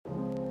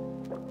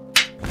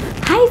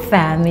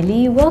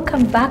family,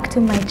 welcome back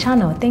to my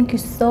channel. Thank you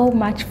so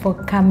much for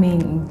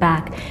coming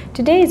back.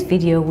 Today's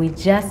video we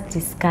just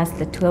discussed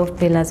the 12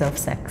 pillars of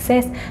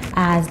success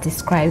as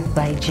described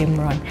by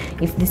Rohn.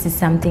 If this is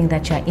something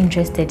that you are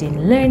interested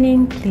in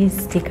learning,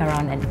 please stick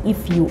around, and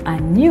if you are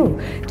new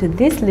to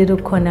this little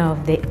corner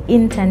of the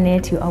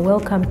internet, you are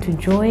welcome to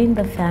join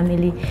the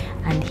family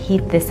and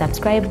hit the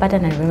subscribe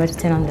button, and remember to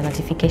turn on the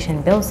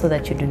notification bell so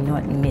that you do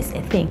not miss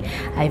a thing.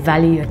 I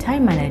value your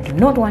time and I do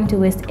not want to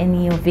waste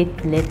any of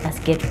it. Let us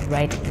get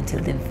right into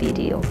the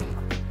video.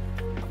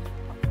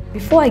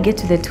 Before I get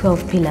to the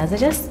 12 pillars, I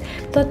just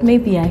thought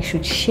maybe I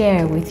should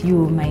share with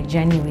you my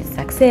journey with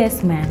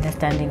success, my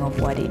understanding of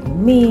what it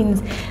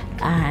means,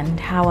 and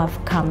how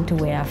I've come to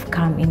where I've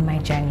come in my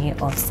journey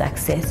of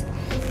success.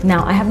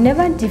 Now, I have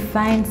never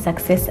defined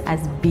success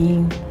as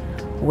being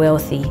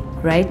wealthy,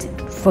 right?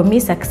 For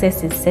me,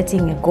 success is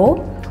setting a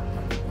goal,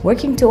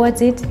 working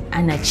towards it,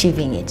 and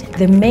achieving it.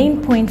 The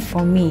main point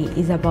for me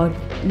is about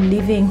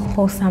living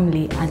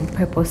wholesomely and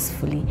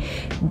purposefully,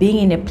 being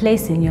in a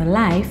place in your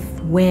life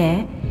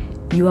where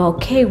you are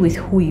okay with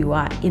who you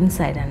are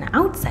inside and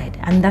outside,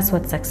 and that's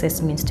what success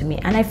means to me.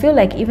 And I feel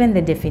like even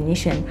the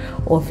definition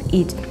of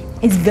it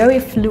is very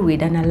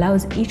fluid and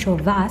allows each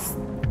of us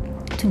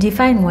to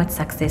define what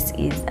success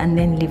is and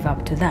then live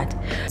up to that.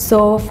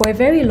 So for a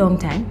very long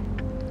time,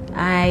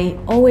 I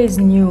always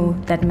knew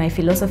that my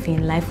philosophy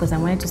in life was I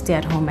wanted to stay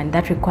at home, and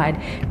that required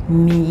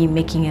me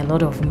making a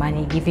lot of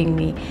money, giving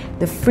me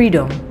the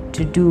freedom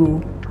to do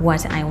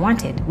what I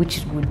wanted,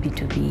 which would be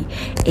to be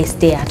a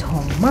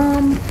stay-at-home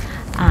mom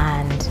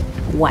and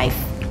wife.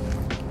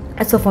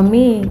 And so for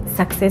me,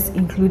 success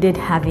included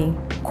having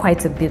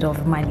quite a bit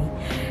of money,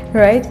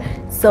 right?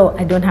 So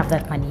I don't have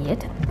that money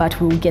yet, but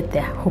we'll get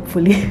there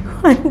hopefully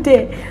one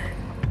day.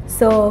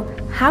 So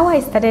how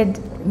I started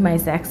my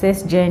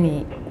success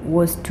journey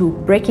was to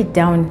break it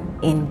down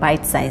in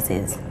bite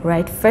sizes,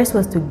 right? First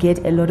was to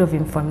get a lot of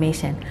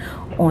information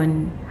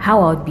on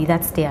how I would be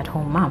that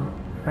stay-at-home mom,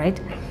 right?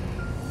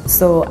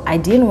 So I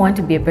didn't want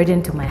to be a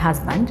burden to my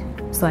husband,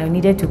 so I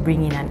needed to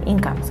bring in an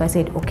income. So I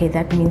said, okay,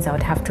 that means I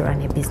would have to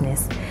run a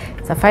business.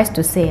 Suffice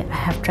to say, I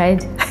have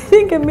tried, I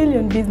think, 1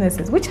 million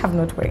businesses, which have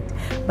not worked,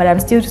 but I'm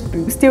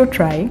still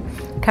trying.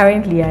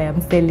 Currently, I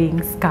am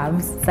selling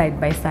scarves side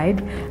by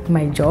side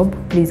my job.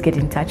 Please get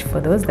in touch for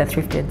those. They're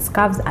thrifted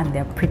scarves and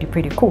they're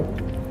pretty cool.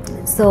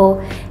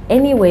 So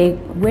anyway,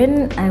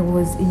 when I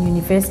was in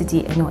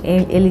university,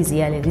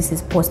 this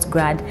is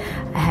post-grad,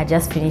 I had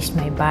just finished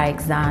my bar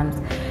exams.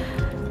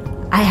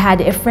 I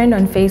had a friend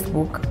on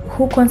Facebook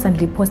who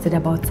constantly posted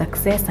about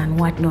success and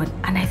whatnot,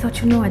 and I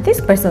thought, you know what,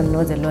 this person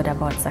knows a lot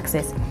about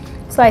success.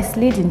 So I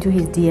slid into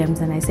his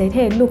DMs and I said,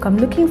 hey, look, I'm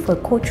looking for a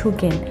coach who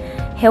can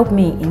help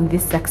me in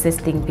this success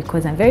thing,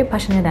 because I'm very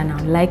passionate and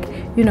I'd like,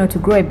 to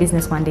grow a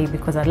business one day,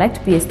 because I'd like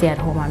to be a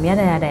stay-at-home mom,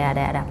 yada, yada, yada,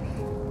 yada.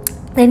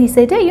 Then he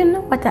said, hey, you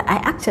know what, I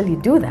actually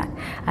do that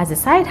as a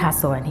side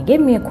hustle, and he gave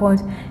me a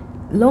quote.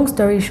 Long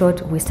story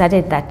short, we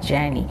started that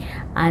journey,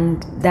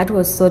 and that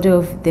was sort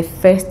of the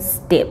first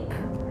step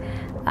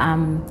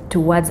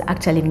towards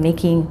actually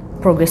making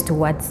progress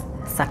towards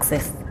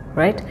success,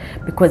 right?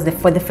 Because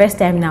for the first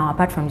time now,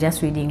 apart from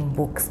just reading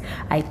books,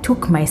 I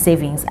took my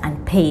savings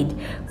and paid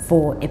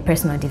for a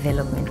personal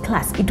development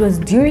class. It was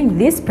during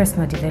this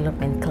personal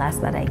development class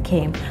that I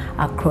came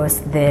across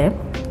the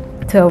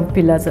 12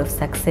 pillars of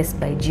success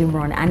by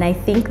Rohn, and I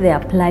think they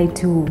apply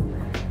to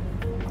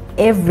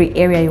every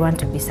area you want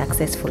to be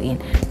successful in.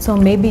 So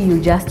maybe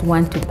you just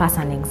want to pass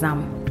an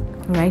exam,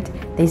 right?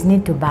 There's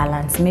need to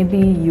balance. Maybe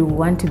you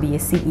want to be a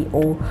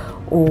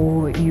CEO,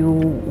 or you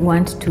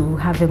want to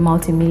have a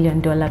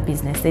multi-million-dollar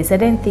business. There's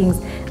certain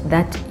things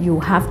that you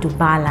have to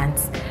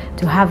balance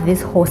to have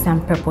this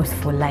wholesome,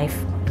 purposeful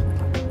life,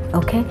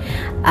 okay?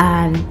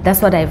 And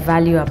that's what I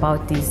value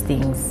about these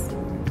things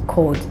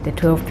called the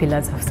 12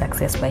 pillars of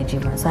success by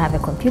Rohn. So I have a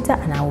computer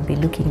and I will be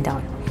looking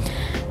down.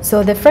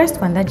 So the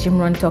first one that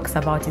Rohn talks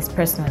about is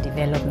personal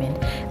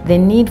development, the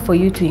need for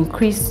you to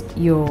increase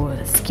your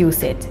skill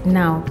set.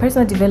 Now,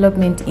 personal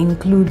development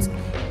includes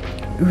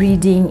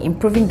reading,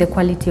 improving the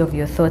quality of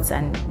your thoughts,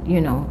 and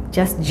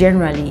just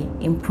generally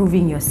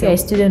improving yourself. If you're a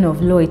student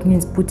of law, it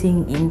means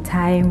putting in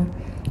time,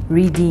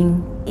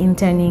 reading,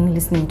 interning,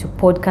 listening to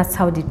podcasts,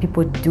 how did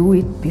people do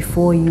it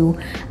before you,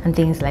 and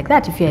things like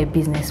that. If you're a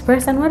business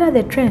person, what are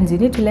the trends? You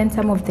need to learn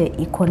some of the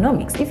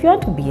economics. If you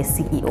want to be a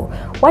CEO,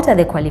 what are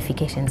the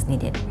qualifications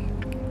needed?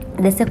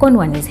 The second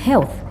one is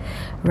health,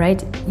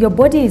 right? Your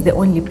body is the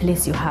only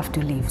place you have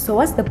to live. So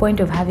what's the point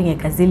of having $1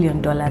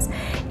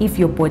 gazillion if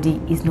your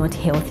body is not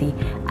healthy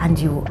and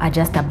you are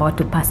just about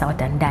to pass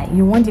out and die?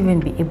 You won't even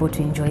be able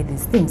to enjoy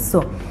these things.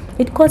 So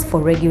it calls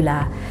for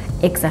regular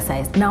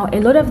exercise. Now, a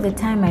lot of the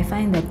time I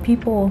find that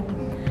people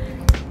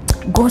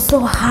go so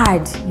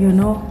hard,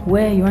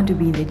 where you want to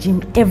be in the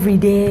gym every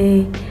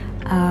day.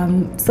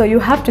 So you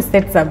have to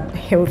set some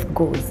health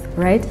goals,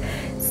 right?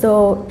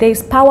 So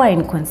there's power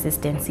in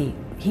consistency.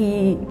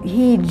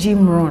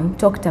 Rohn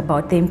talked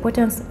about the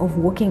importance of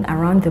walking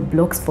around the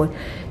blocks for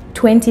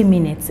 20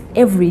 minutes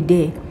every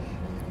day.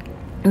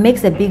 It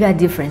makes a bigger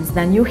difference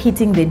than you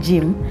hitting the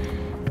gym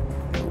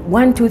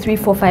 1, 2, 3,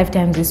 4, 5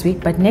 times this week,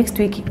 but next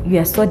week you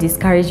are so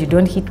discouraged you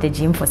don't hit the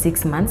gym for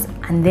 6 months,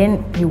 and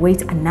then you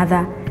wait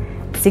another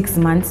 6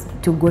 months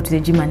to go to the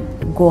gym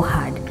and go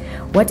hard.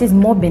 What is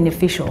more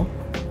beneficial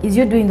is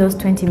you doing those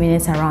 20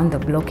 minutes around the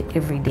block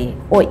every day,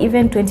 or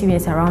even 20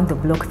 minutes around the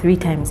block 3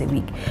 times a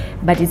week.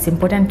 But it's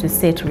important to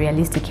set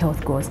realistic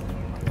health goals.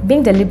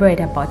 Being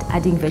deliberate about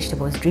adding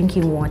vegetables,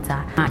 drinking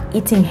water,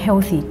 eating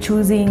healthy,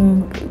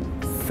 choosing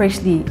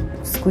freshly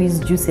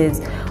squeezed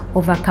juices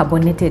over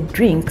carbonated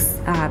drinks,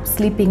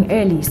 sleeping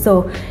early.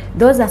 So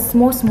those are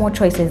small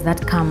choices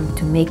that come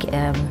to make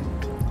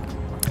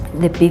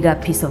the bigger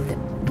piece of the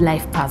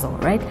life puzzle,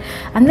 right?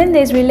 And then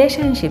there's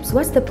relationships.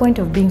 What's the point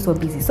of being so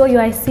busy? So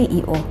you're a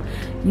CEO,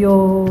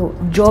 your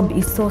job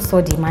is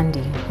so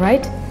demanding,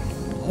 right?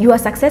 You are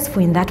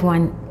successful in that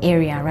one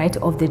area, right,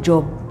 of the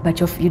job, but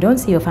you don't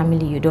see your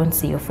family, you don't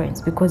see your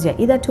friends, because you're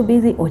either too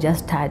busy or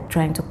just tired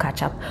trying to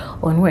catch up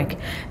on work.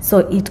 So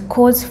it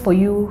calls for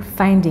you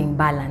finding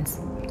balance.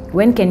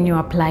 When can you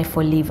apply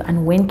for leave,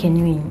 and when can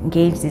you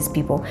engage these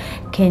people?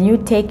 Can you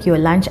take your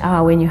lunch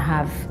hour when you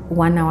have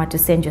 1 hour to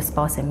send your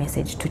spouse a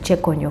message, to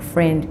check on your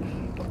friend,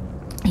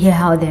 hear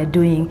how they're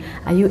doing?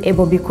 Are you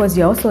able, because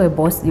you're also a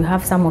boss, you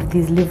have some of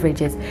these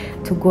leverages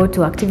to go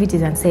to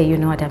activities and say, you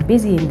know what, I'm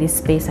busy in this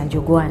space, and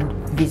you go and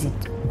visit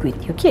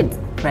with your kids,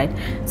 right?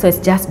 So it's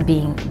just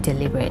being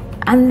deliberate.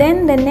 And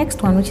then the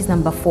next one, which is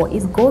number 4,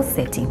 is goal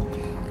setting.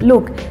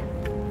 Look,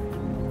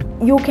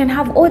 you can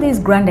have all these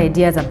grand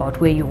ideas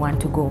about where you want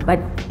to go, but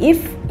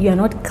if you're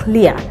not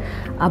clear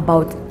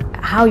about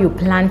how you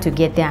plan to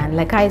get there, and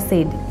like I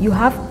said, you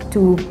have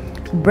to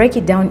break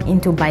it down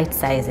into bite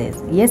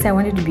sizes. Yes, I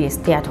wanted to be a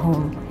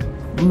stay-at-home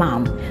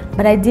mom,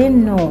 but I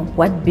didn't know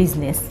what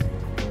business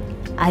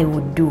I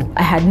would do.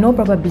 I had no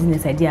proper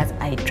business ideas.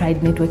 I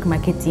tried network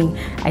marketing,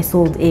 I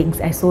sold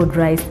eggs, I sold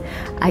rice,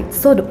 I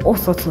sold all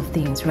sorts of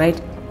things, right?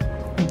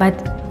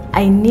 But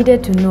I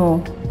needed to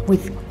know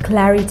with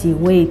clarity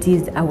where it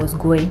is I was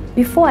going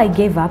before I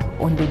gave up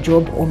on the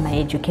job or my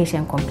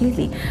education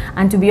completely.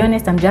 And to be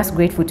honest, I'm just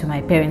grateful to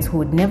my parents who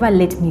would never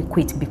let me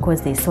quit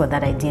because they saw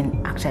that I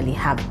didn't actually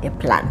have a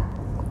plan,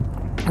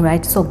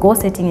 right? So goal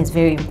setting is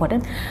very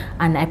important,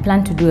 and I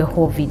plan to do a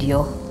whole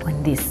video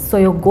on this. So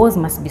your goals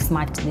must be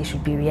smart, they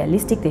should be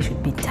realistic, they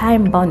should be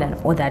time bound, and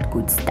all that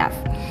good stuff.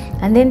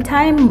 And then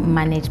time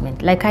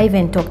management, like I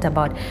even talked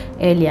about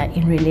earlier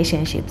in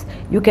relationships,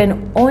 you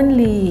can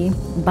only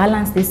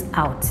balance this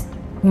out,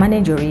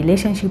 manage your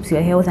relationships,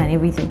 your health and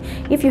everything,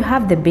 if you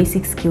have the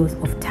basic skills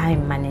of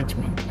time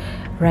management,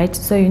 right?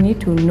 So you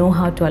need to know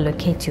how to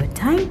allocate your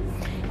time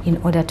in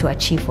order to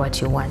achieve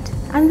what you want.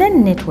 And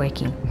then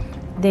networking.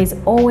 There's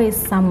always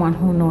someone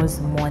who knows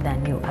more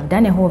than you. I've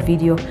done a whole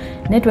video.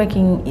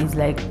 Networking is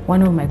like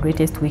one of my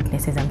greatest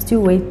weaknesses. I'm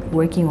still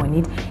working on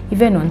it.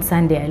 Even on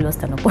Sunday, I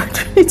lost an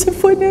opportunity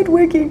for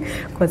networking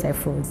because I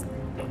froze.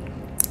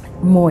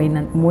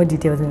 More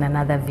details in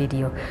another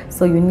video.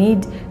 So you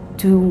need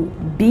to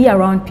be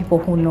around people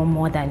who know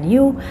more than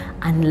you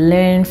and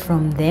learn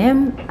from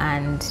them.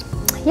 And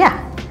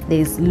yeah,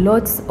 there's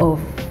lots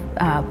of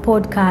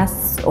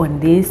podcasts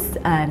on this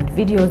and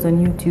videos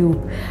on YouTube,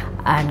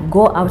 and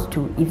go out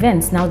to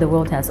events. Now the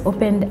world has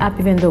opened up,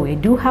 even though we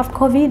do have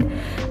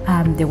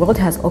COVID, the world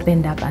has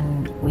opened up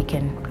and we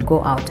can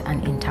go out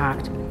and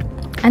interact.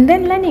 And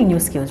then learning new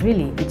skills,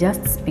 really, it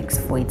just speaks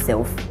for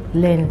itself.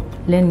 Learn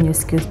new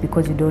skills,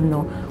 because you don't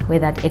know where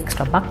that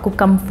extra buck could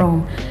come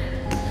from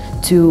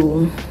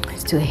to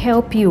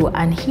help you.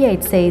 And here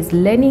it says,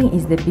 learning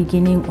is the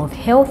beginning of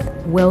health,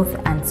 wealth,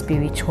 and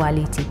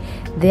spirituality.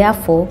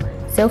 Therefore,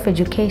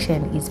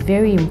 self-education is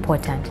very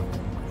important.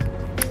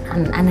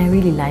 And I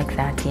really like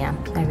that, yeah,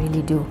 I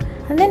really do.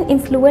 And then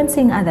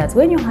influencing others.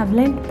 When you have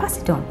learned, pass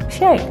it on,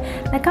 share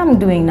it, like I'm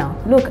doing now.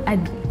 Look,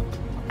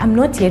 I'm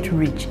not yet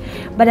rich,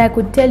 but I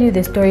could tell you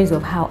the stories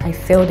of how I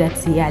failed at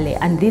Ciale,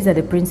 and these are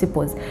the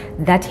principles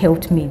that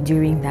helped me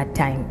during that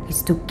time,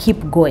 is to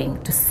keep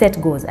going, to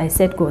set goals. I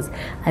set goals.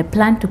 I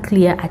plan to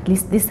clear at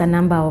least this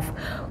number of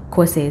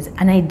courses,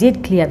 and I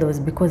did clear those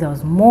because I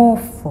was more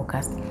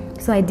focused.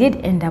 So I did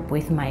end up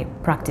with my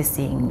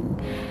practicing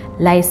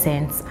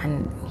license,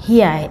 and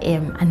here I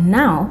am. And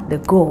now the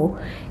goal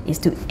is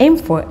to aim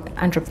for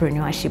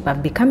entrepreneurship.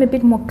 I've become a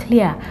bit more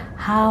clear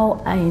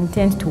how I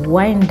intend to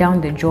wind down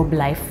the job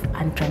life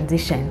and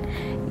transition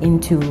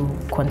into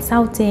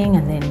consulting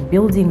and then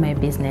building my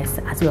business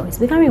as well. It's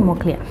becoming more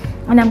clear,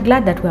 and I'm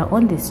glad that we're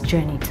on this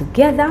journey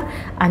together,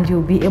 and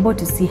you'll be able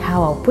to see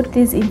how I'll put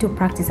this into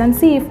practice and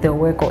see if they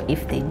work or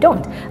if they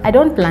don't. I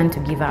don't plan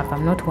to give up.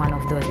 I'm not one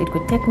of those. It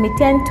could take me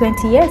 10,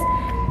 20 years,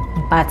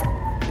 but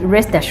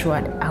rest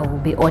assured I will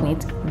be on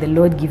it, the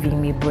Lord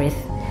giving me breath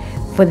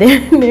for the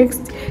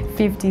next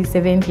 50,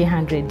 70,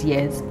 100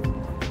 years.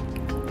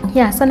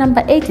 Yeah, so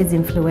number 8 is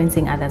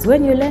influencing others.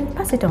 When you learn,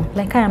 pass it on,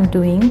 like I am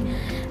doing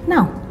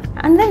now.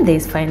 And then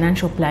there's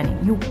financial planning.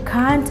 You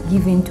can't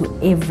give in to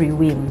every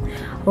whim,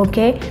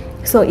 okay?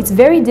 So it's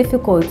very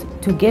difficult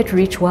to get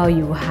rich while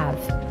you have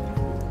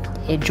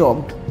a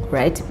job,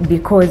 right?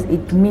 Because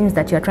it means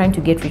that you're trying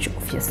to get rich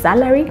off your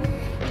salary,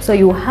 So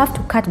you have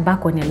to cut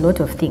back on a lot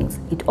of things.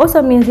 It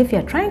also means if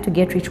you're trying to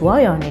get rich while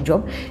you're on a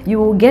job, you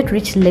will get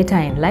rich later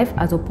in life,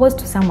 as opposed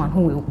to someone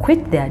who will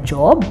quit their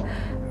job,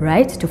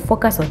 right, to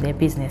focus on their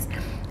business.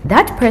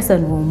 That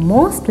person will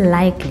most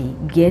likely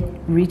get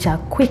richer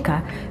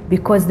quicker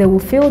because they will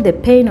feel the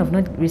pain of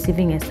not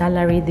receiving a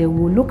salary. They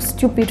will look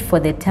stupid for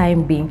the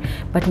time being,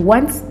 but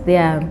once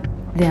their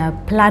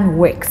plan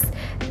works,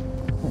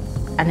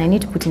 and I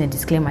need to put in a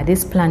disclaimer,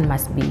 this plan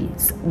must be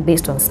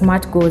based on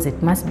SMART goals.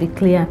 It must be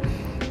clear,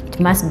 it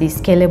must be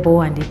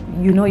scalable, and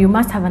you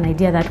must have an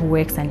idea that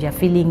works and you're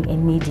feeling a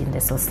need in the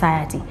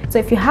society. So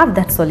if you have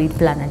that solid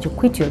plan and you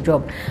quit your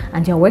job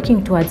and you're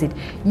working towards it,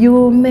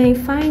 you may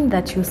find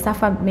that you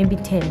suffer maybe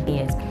 10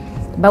 years.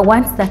 But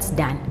once that's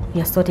done,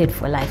 you're sorted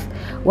for life.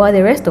 While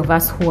the rest of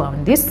us who are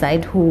on this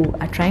side, who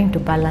are trying to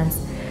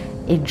balance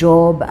a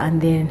job and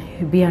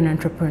then be an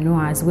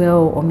entrepreneur as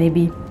well, or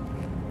maybe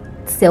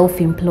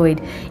self-employed,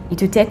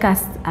 it will take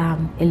us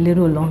a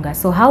little longer.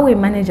 So how we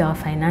manage our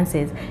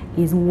finances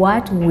is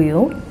what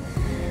will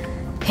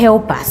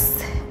help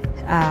us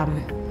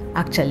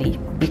actually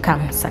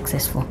become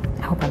successful.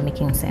 I hope I'm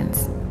making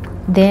sense.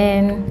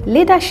 Then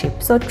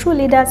leadership. So true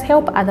leaders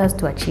help others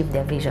to achieve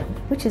their vision,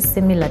 which is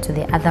similar to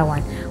the other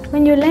one.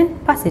 When you learn,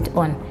 pass it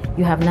on.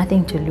 You have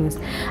nothing to lose.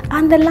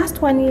 And the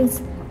last one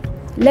is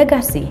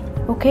legacy.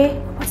 Okay,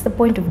 what's the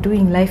point of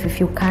doing life if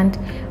you can't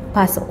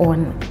pass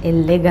on a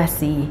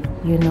legacy,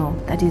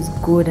 that is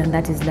good and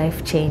that is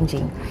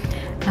life-changing?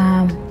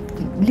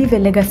 Leave a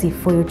legacy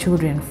for your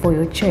children, for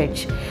your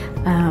church,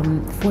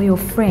 for your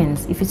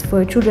friends. If it's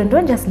for your children,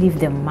 don't just leave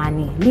them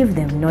money, leave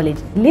them knowledge,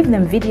 leave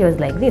them videos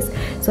like this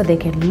so they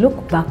can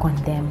look back on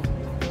them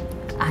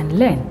and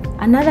learn.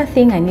 Another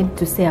thing I need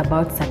to say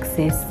about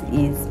success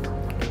is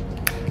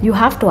you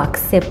have to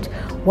accept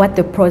what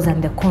the pros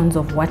and the cons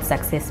of what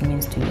success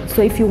means to you.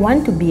 So if you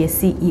want to be a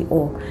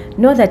CEO,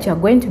 know that you're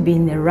going to be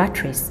in the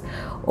rat race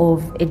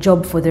of a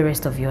job for the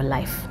rest of your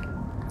life.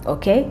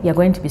 Okay? You're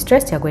going to be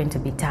stressed, you're going to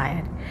be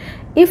tired.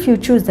 If you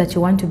choose that you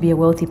want to be a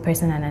wealthy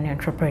person and an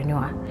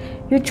entrepreneur,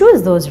 you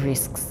choose those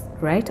risks,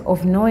 right?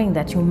 Of knowing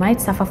that you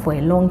might suffer for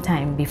a long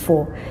time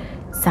before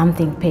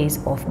something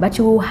pays off, but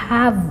you will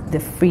have the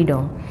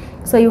freedom.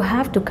 So you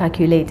have to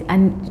calculate.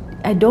 And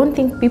I don't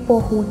think people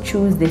who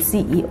choose the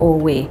CEO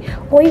way,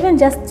 or even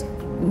just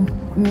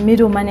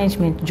middle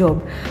management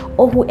job,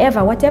 or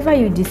whatever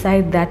you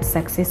decide that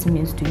success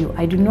means to you,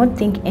 I do not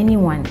think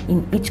anyone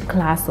in each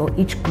class or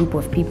each group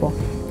of people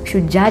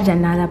should judge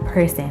another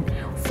person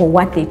for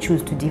what they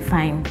choose to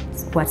define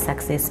what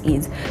success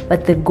is.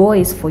 But the goal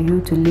is for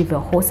you to live a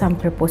wholesome,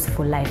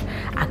 purposeful life.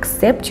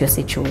 Accept your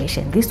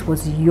situation. This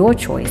was your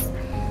choice.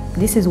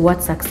 This is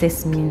what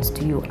success means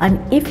to you.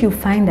 And if you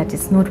find that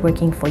it's not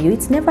working for you,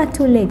 it's never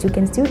too late. You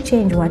can still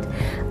change what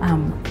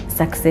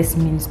success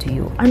means to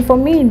you. And for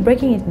me, in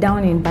breaking it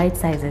down in bite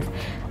sizes,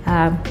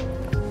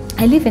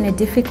 I live in a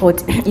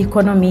difficult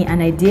economy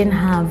and I didn't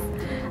have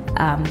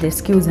the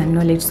skills and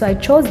knowledge. So I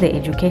chose the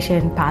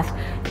education path,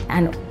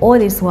 and all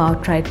this while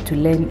tried to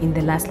learn in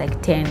the last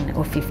 10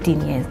 or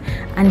 15 years.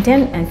 And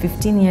 10 and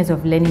 15 years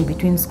of learning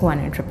between school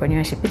and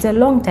entrepreneurship, it's a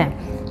long time.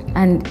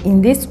 And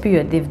in this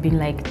period, they've been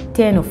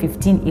 10 or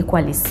 15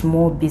 equally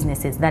small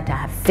businesses that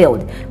have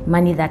failed,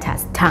 money that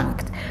has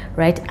tanked,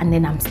 right? And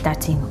then I'm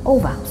starting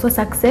over. So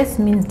success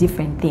means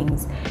different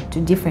things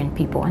to different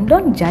people. And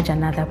don't judge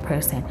another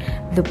person.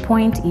 The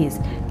point is,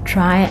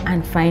 try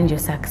and find your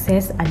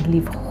success and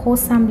live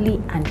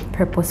wholesomely and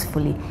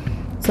purposefully,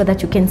 so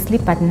that you can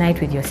sleep at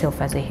night with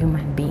yourself as a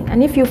human being.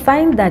 And if you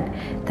find that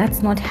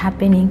that's not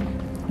happening,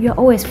 you're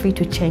always free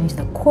to change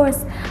the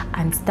course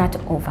and start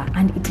over.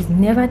 And it is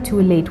never too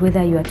late,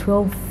 whether you are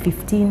 12,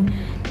 15,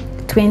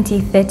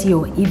 20, 30,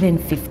 or even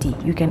 50.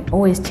 You can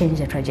always change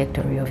the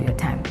trajectory of your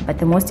time. But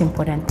the most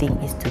important thing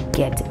is to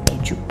get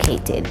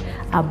educated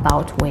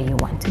about where you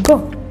want to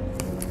go.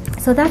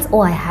 So that's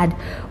all I had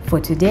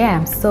for today. I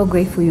am so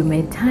grateful you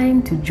made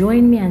time to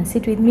join me and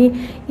sit with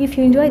me. If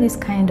you enjoy this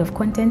kind of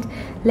content,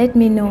 let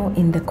me know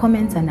in the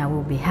comments and I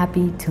will be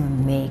happy to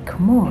make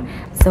more.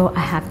 So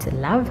I have to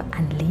love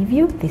and leave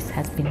you. This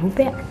has been Hupe.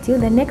 Until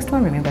the next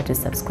one, remember to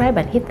subscribe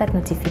and hit that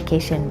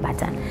notification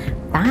button.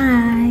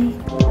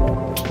 Bye.